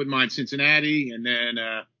market. I wouldn't mind Cincinnati, and then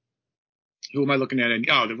who am I looking at?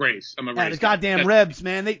 The Rays. I'm a Rays. The goddamn Rebs,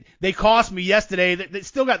 man. They cost me yesterday. They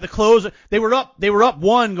still got the closer. They were up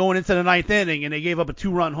 1 going into the 9th inning, and they gave up a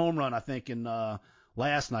 2-run home run, I think, in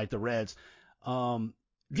last night. The Reds.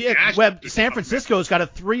 San Francisco's got a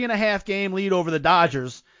 3.5 game lead over the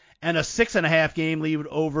Dodgers and a 6.5 game lead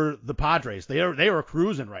over the Padres. They are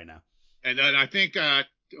cruising right now. And I think are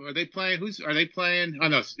they playing? Are they playing? Oh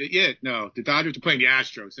no, the Dodgers are playing the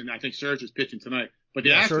Astros, and I think Scherzer's pitching tonight. But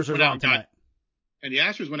the Astros went out tonight. And the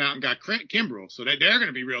Astros went out and got Kimbrel, so they're going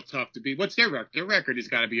to be real tough to beat. What's their record? Their record has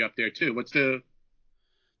got to be up there too. What's the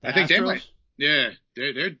I think Astros? They might. Yeah,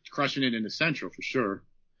 they're crushing it in the Central for sure.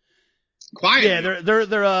 Quiet. Yeah,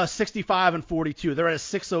 they're 65 and 42. They're at a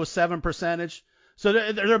 607 percentage. So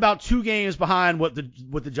they're about 2 games behind what the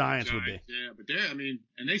Giants would be. Yeah, but everyone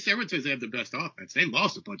says they have the best offense. They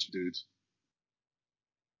lost a bunch of dudes.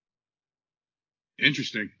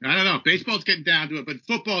 Interesting. I don't know. Baseball's getting down to it, but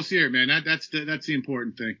football's here, man. That's the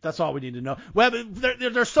important thing. That's all we need to know. Well,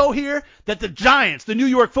 they're so here that the Giants, the New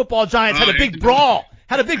York Football Giants, had a big brawl.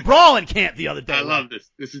 Had a big brawl in camp the other day. I love this.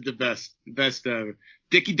 This is the best. The best ever.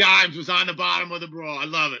 Dickie Dimes was on the bottom of the brawl. I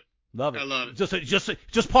love it. I love it.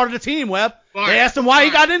 Just part of the team, Webb. Smart. They asked him why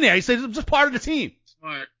he got in there. He said it's just part of the team.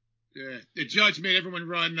 Smart. Yeah. The judge made everyone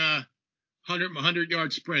run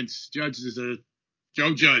 100-yard sprints. Joe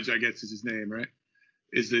Judge, I guess is his name, right?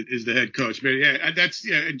 Is the head coach. But yeah,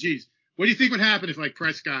 and geez. What do you think would happen if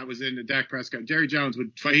Prescott was in the Dak Prescott? Jerry Jones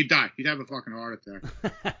he'd die. He'd have a fucking heart attack.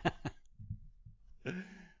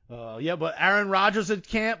 But Aaron Rodgers at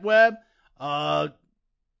camp, Webb.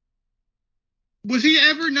 Was he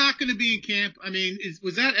ever not going to be in camp? I mean,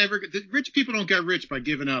 was that ever? Rich people don't get rich by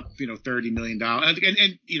giving up, $30 million.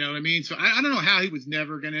 And you know what I mean? So I don't know how he was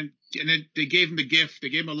never going to. And then they gave him the gift. They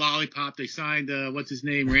gave him a lollipop. They signed, what's his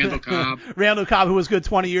name? Randall Cobb. Randall Cobb, who was good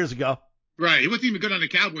 20 years ago. Right. He wasn't even good on the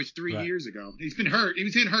Cowboys 3 years ago. He's been hurt. He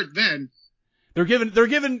was getting hurt then. They're giving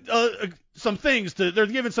some things to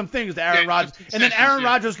Aaron Rodgers. And then Aaron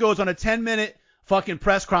Rodgers goes on a 10-minute fucking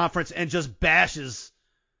press conference and just bashes.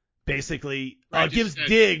 Basically, gives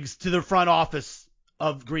digs to the front office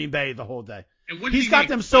of Green Bay the whole day. He's got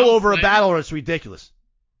them so over a battle, it's ridiculous.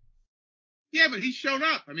 Yeah, but he showed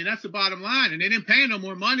up. I mean, that's the bottom line. And they didn't pay him no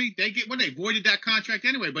more money. They voided that contract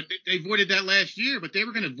anyway. But they voided that last year. But they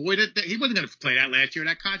were going to void it. He wasn't going to play that last year.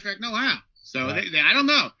 That contract, no how. So right. I don't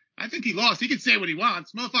know. I think he lost. He can say what he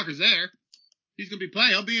wants. Motherfucker's there. He's going to be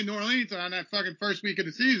playing. He'll be in New Orleans on that fucking first week of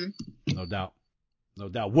the season. No doubt.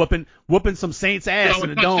 Whooping some Saints ass in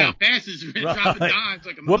the dome. Passes, dropping dimes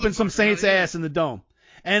like a whooping some Saints ass in the dome.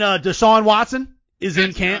 And Deshaun Watson is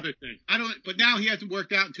in camp. But now he hasn't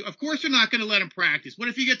worked out. Of course, they're not going to let him practice. What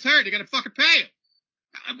if he gets hurt? They're going to fucking pay him.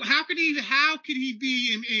 How could he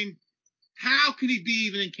be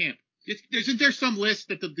even in camp? Isn't there some list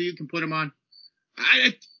that the league can put him on?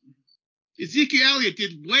 Ezekiel Elliott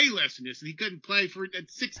did way less than this, and he couldn't play for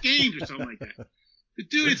 6 games or something like that. The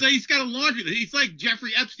dude, it's like he's got a laundry list. He's like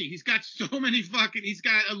Jeffrey Epstein. He's got so many he's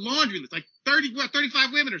got a laundry list, like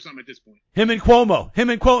 35 women or something at this point. Him and Cuomo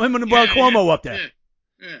up there.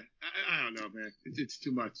 Yeah. I don't know, man. It's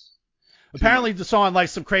too much. Apparently, Deshaun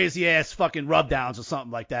likes some crazy ass fucking rub downs or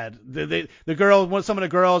something like that. Some of the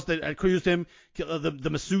girls that accused him, the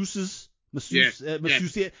masseuses. Masseuse.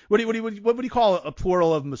 What would he call a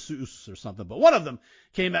plural of masseuse or something? But one of them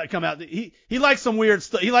come out. He likes some weird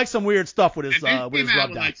stuff. He likes some weird stuff with his rub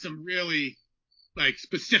down. Like some really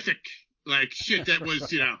specific shit that was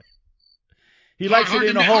He likes it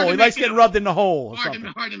in a hole. He likes getting rubbed in the hole.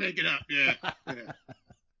 Hard to make it up. Yeah.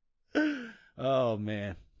 Oh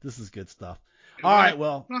man, this is good stuff. All right,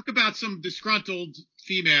 well, talk about some disgruntled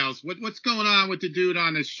females. What's going on with the dude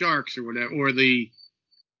on the Sharks or whatever, or the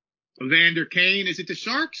Evander Kane? Is it the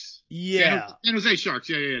Sharks? Yeah. San Jose Sharks.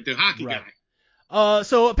 Yeah. The hockey Right. guy.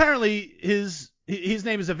 So apparently his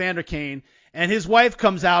name is Evander Kane, and his wife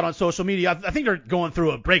comes out on social media. I think they're going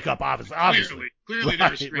through a breakup, obviously. Clearly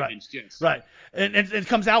they're estranged. Yes. Right. And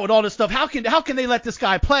comes out with all this stuff. How can they let this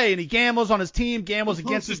guy play? And he gambles on his team, gambles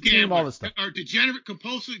against his team, all this stuff. Or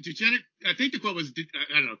compulsive, degenerate. I think the quote was,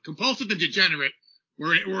 I don't know, compulsive and degenerate.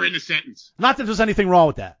 We're in the sentence. Not that there's anything wrong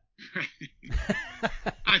with that.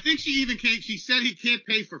 I think she said he can't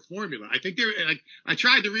pay for formula. I think I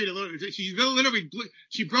tried to read a little.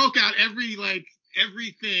 She broke out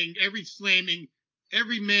everything, every slamming,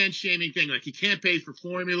 every man shaming thing. Like he can't pay for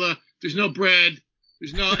formula. There's no bread.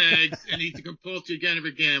 There's no eggs. And he's a compulsive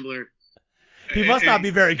gambler. He must not be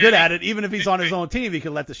very good at it. Even if he's on his own team, he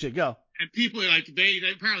can let the shit go. And people they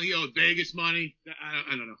apparently he owed Vegas money.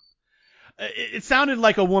 I don't know. It sounded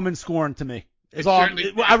like a woman scorn to me.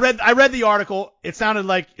 I read the article. It sounded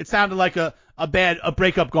like a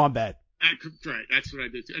breakup gone bad. Right, that's what I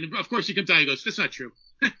did too. And of course he comes out and goes, "That's not true."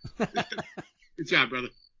 Good job, brother.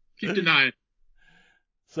 Keep denying.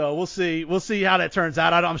 So we'll see how that turns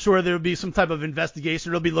out. I'm sure there will be some type of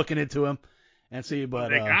investigation. They'll be looking into him and see. But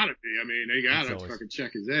they gotta be. I mean, they gotta fucking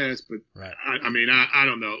check his ass. But right. I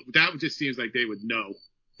don't know. That just seems like they would know.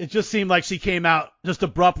 It just seemed like she came out just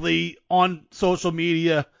abruptly on social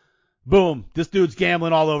media. Boom! This dude's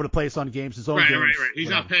gambling all over the place on games. His own games. Right. He's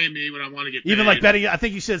not paying me when I want to get paid. Even like betting. I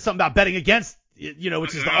think you said something about betting against.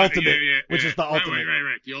 Which is the ultimate. Which is the ultimate.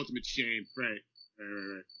 Right. The ultimate shame. Right.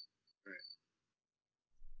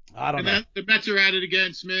 I don't know. The Mets are at it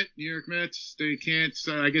again. Smitt, New York Mets. They can't.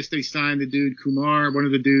 I guess they signed the dude Kumar, one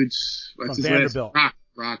of the dudes. From Vanderbilt.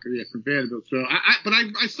 Rocker, yeah, from Vanderbilt. So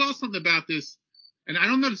I saw something about this, and I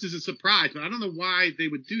don't know if this is a surprise, but I don't know why they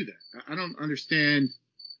would do that. I don't understand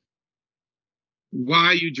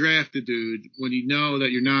why you draft a dude when you know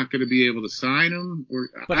that you're not going to be able to sign him.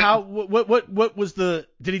 What was the?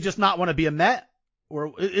 Did he just not want to be a Met,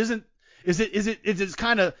 or is it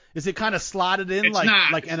kind of slotted in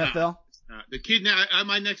like NFL? It's not. The kid now,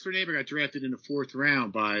 my next door neighbor got drafted in the 4th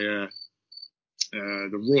round by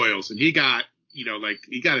the Royals, and he got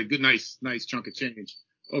a good nice chunk of change,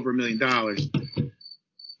 over $1 million.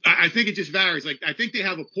 I think it just varies. Like I think they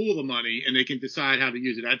have a pool of money and they can decide how to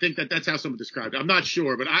use it. I think that's how someone described it. I'm not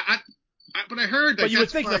sure, but I heard that. But you would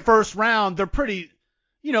think the first round they're pretty.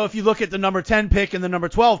 If you look at the number 10 pick and the number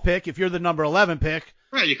 12 pick, if you're the number 11 pick,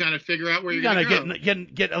 right, you kind of figure out where you're going to go.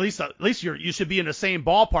 Get at least you should be in the same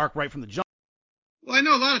ballpark right from the jump. Well, I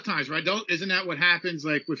know a lot of times, right? Isn't that what happens?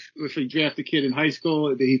 Like if you draft a kid in high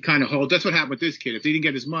school, he kind of holds. That's what happened with this kid. If he didn't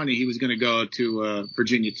get his money, he was going to go to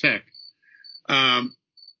Virginia Tech.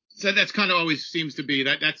 So that's kind of always seems to be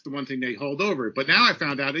that's the one thing they hold over. But now I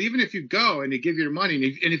found out that even if you go and they give you the money,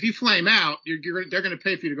 and if you flame out, they're going to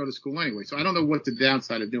pay for you to go to school anyway. So I don't know what the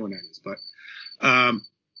downside of doing that is, but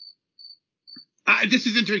this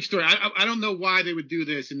is an interesting story. I don't know why they would do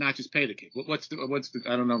this and not just pay the kid. What's the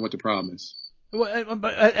I don't know what the problem is. Well,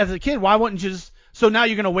 but as a kid, why wouldn't you just? So now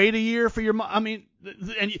you're going to wait a year for your. I mean,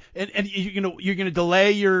 and you're going to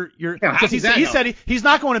delay your. Because he said he's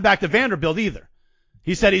not going back to Vanderbilt either.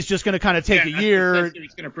 He said he's just going to kind of take a year.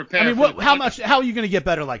 He's going to prepare. I mean, how are you going to get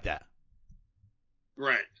better like that?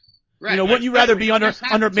 Right. Wouldn't you rather be under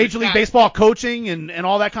Major League Baseball coaching and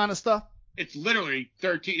all that kind of stuff? It's literally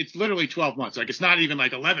 13. It's literally 12 months. Like it's not even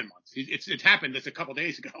like 11 months. It's happened just a couple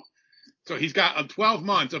days ago. So he's got 12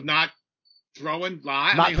 months of not throwing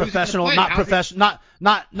live. Not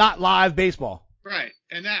live baseball. Right.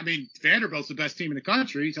 And Vanderbilt's the best team in the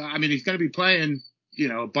country. So he's going to be playing.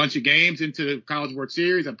 A bunch of games into the College World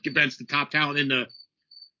Series against the top talent in the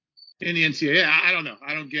NCAA. I don't know.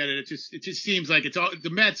 I don't get it. It just seems like it's all the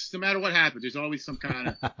Mets. No matter what happens, there's always some kind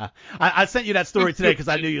of. I sent you that story today because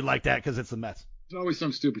I knew you'd like that because it's the Mets. There's always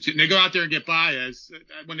some stupid shit. And they go out there and get Baez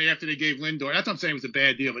after they gave Lindor. That's what I'm saying was a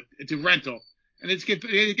bad deal, but it's a rental. And they gave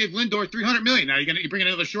Lindor $300 million. Now you bring in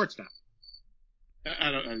another shortstop.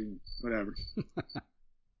 Whatever.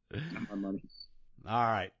 Not my money. All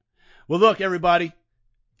right. Well, look, everybody.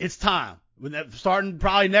 It's time. Starting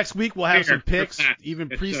probably next week, we'll have some picks, even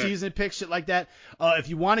preseason picks, shit like that. If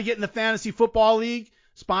you want to get in the Fantasy Football League,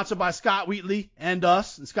 sponsored by Scott Wheatley and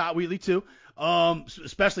us, and Scott Wheatley too,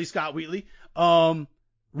 especially Scott Wheatley,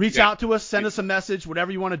 reach out to us, send us a message,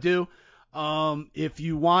 whatever you want to do. If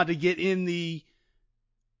you want to get in the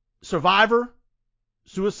Suicide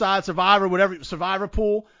Survivor, whatever, Survivor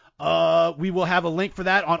pool, We will have a link for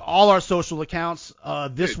that on all our social accounts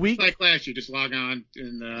this week. Just like last year, just log on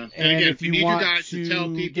and again, if you need want you guys to tell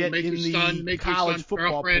people, make your son, make your son's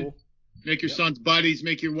girlfriend, pool. Make your son's buddies,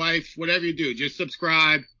 make your wife, whatever you do, just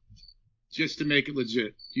subscribe, just to make it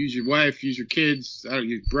legit. Use your wife, use your kids,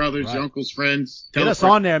 your brothers, your uncles, friends. Get us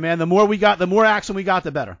on there, man. The more action we got,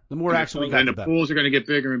 the better. The more action we got, the better. And the pools are going to get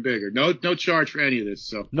bigger and bigger. No charge for any of this.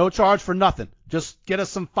 So no charge for nothing. Just get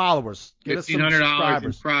us some followers. Get us some subscribers.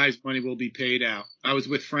 $1,500 in prize money will be paid out. I was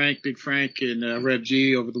with Big Frank, and Rev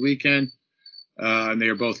G over the weekend. And they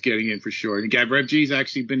are both getting in for sure. And Rev G's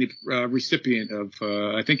actually been the recipient of,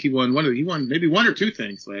 I think he won maybe one or two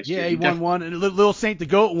things last year. Yeah, he won one. And Little Saint the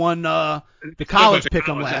Goat won the college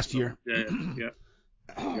pick'em last year.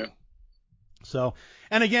 Yeah. So,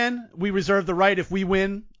 and again, we reserve the right if we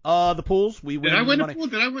win the pools. We win. Did I win money. the pool?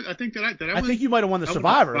 Did I win? I think I think you might have won the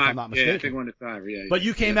Survivor, if I'm not mistaken. Yeah, I think I won the Survivor. Yeah. But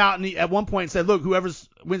you came out and at one point and said, "Look, whoever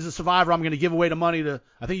wins the Survivor, I'm going to give away the money to."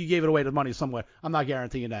 I think you gave it away to money somewhere. I'm not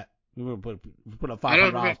guaranteeing that. We're going to put up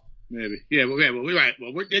 $500. Maybe. Yeah. Well, we're right.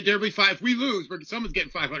 Well, there'll be five. If we lose, someone's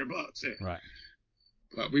getting $500. Yeah. Right.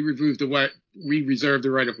 But we reserve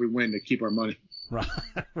the right if we win to keep our money. Right.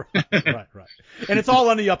 And it's all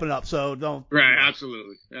on the up and up, so don't. Right.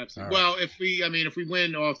 Absolutely. Right. Well, if we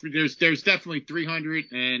win all three, there's definitely 300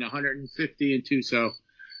 and 150 and 2. So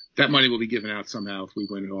that money will be given out somehow if we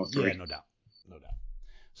win all three. Yeah, no doubt.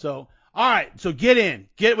 So, all right. So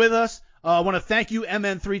get with us. I want to thank you,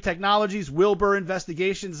 MN3 Technologies, Wilbur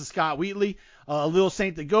Investigations, Scott Wheatley, Little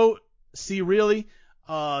Saint the Goat, C. Reilly,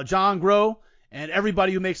 John Grow, and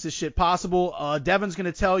everybody who makes this shit possible. Devin's going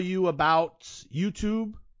to tell you about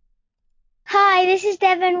YouTube. Hi, this is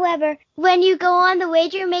Devin Weber. When you go on the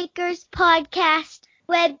Wager Makers podcast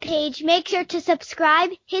webpage, make sure to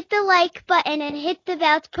subscribe, hit the like button, and hit the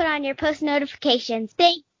bell to put on your post notifications.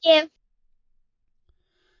 Thank you.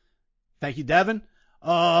 Thank you, Devin.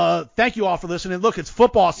 Thank you all for listening. Look, it's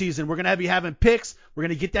football season. We're going to be having picks. We're going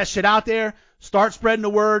to get that shit out there. Start spreading the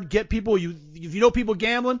word. Get people, if you know people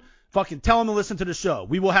gambling, fucking tell them to listen to the show.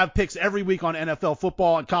 We will have picks every week on NFL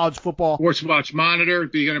football and college football. Sports Watch Monitor.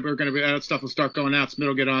 We're going to be, that stuff will start going out. Smith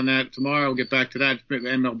will get on that tomorrow. We'll get back to that.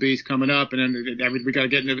 MLB's coming up, and then we got to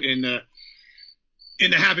get in the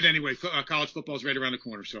habit anyway. College football's right around the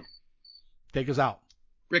corner, so. Take us out.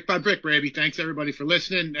 Brick by brick, baby. Thanks everybody for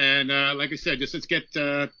listening. And like I said, just let's get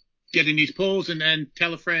in these polls and then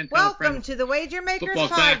tell a friend. Welcome to the Wager Makers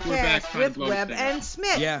podcast with Web and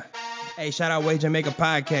Smith. Yeah. Hey, shout out Wager Maker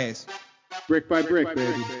podcast. Brick by brick,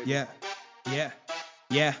 baby. Yeah.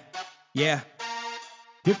 Here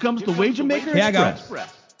comes the Wager Maker Here I go.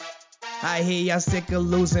 Express. I hear y'all sick of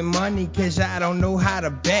losing money cause y'all don't know how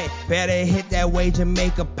to bet. Better hit that Wager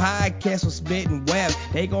Maker podcast with Smitt and Web.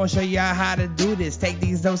 They gon' show y'all how to do this. Take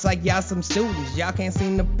these notes like y'all some students. Y'all can't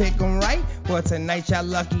seem to pick them right. Well, tonight y'all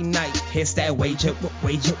lucky night. It's that Wager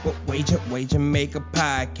Maker podcast. Wager Maker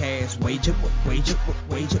podcast.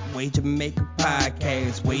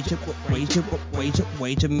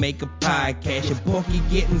 Wager Maker podcast. Your bookie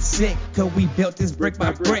getting sick cause we built this brick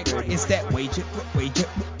by brick. It's that Wager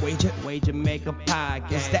Maker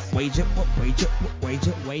podcast. It's that Wager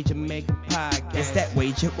Maker podcast. It's that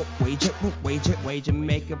Wager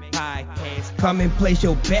Maker podcast. Come and place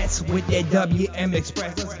your bets with that WM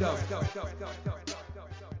Express. Let's go.